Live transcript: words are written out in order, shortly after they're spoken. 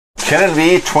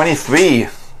Kininvie 23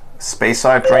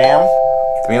 Speyside Dram,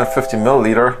 350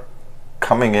 milliliter,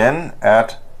 coming in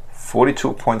at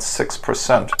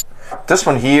 42.6%. This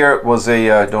one here was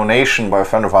a donation by a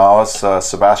friend of ours,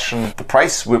 Sebastian. The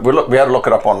price, we had to look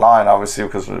it up online, obviously,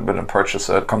 because we didn't purchase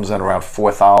it. It comes in around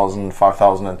 4,000,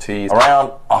 5,000 NT,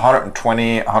 around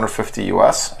 120, 150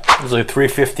 US. It's like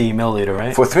 350 milliliter,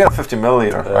 right? For 350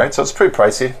 milliliter, right? So it's pretty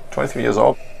pricey, 23 years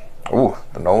old. Ooh,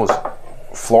 the nose.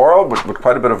 Floral with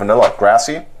quite a bit of vanilla,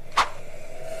 grassy.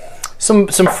 Some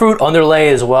fruit underlay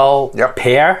as well. Yep.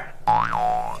 Pear.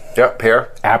 Yep,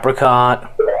 pear. Apricot.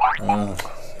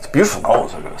 It's a beautiful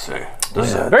nose, I gotta say.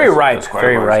 This is very ripe,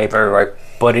 very ripe. Very ripe.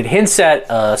 But it hints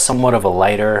at somewhat of a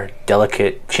lighter,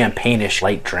 delicate, champagne-ish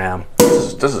light dram.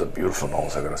 This is a beautiful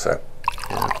nose, I gotta say.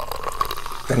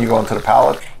 Then you go into the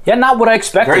palate. Yeah, not what I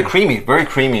expected. Very creamy, very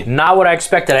creamy. Not what I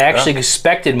expected. I actually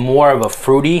expected more of a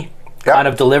fruity kind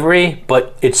of delivery,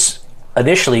 but it's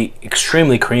initially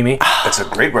extremely creamy. It's a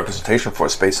great representation for a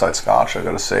Speyside Scotch, I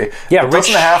gotta say. Yeah, it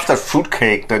doesn't have that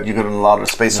fruitcake that you get in a lot of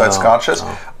Speyside Scotches,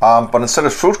 but instead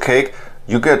of fruitcake,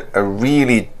 you get a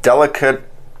really delicate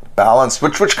balance,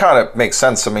 which kind of makes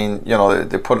sense. I mean, you know,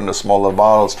 they put in the small little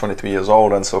bottles, 23 years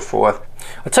old and so forth.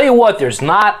 I'll tell you what, there's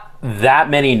not that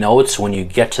many notes when you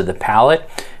get to the palate,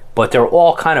 but they're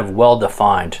all kind of well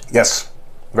defined. Yes,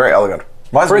 very elegant.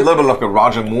 Reminds me a little bit like a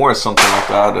Roger Moore or something like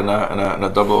that in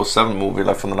a 007 movie,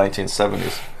 like from the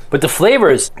 1970s. But the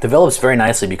flavors develops very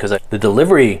nicely because the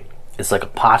delivery is like a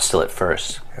pot still at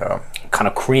first. Yeah. Kind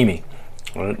of creamy.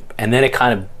 And then it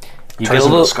kind of... You turns get a into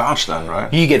little Scotch then,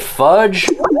 right? You get fudge,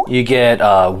 you get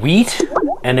wheat,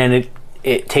 and then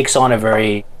it takes on a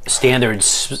very standard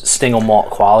single malt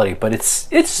quality. But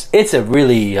it's a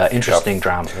really interesting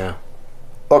dram. Yeah.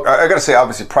 Look, I gotta say,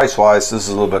 obviously, price-wise, this is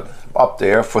a little bit up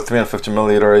there. For 350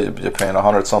 milliliter, you're paying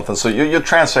 100 something. So you're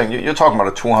transferring. You're talking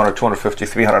about a 200, 250,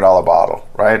 $300 bottle,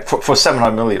 right? For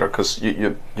 700 milliliter, because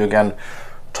you're again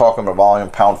talking about volume,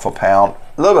 pound for pound.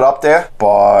 A little bit up there,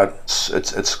 but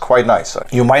it's quite nice.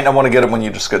 You might not want to get it when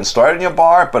you're just getting started in your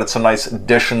bar, but it's a nice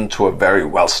addition to a very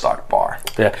well-stocked bar.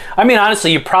 Yeah, I mean,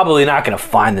 honestly, you're probably not going to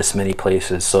find this many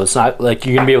places, so it's not like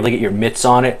you're going to be able to get your mitts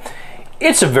on it.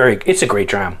 It's a great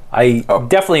dram. I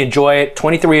definitely enjoy it.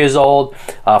 23 years old,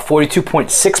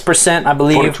 42.6%, I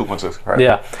believe. 42.6, right?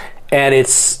 Yeah, and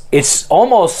it's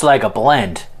almost like a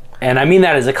blend, and I mean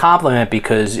that as a compliment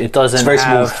because it doesn't. It's very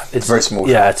smooth. It's very smooth.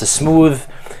 Yeah, it's a smooth,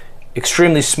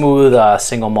 extremely smooth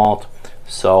single malt.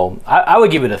 So I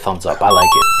would give it a thumbs up. I like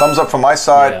it. Thumbs up from my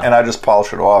side, and I just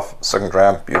polish it off. Second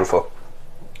dram, beautiful.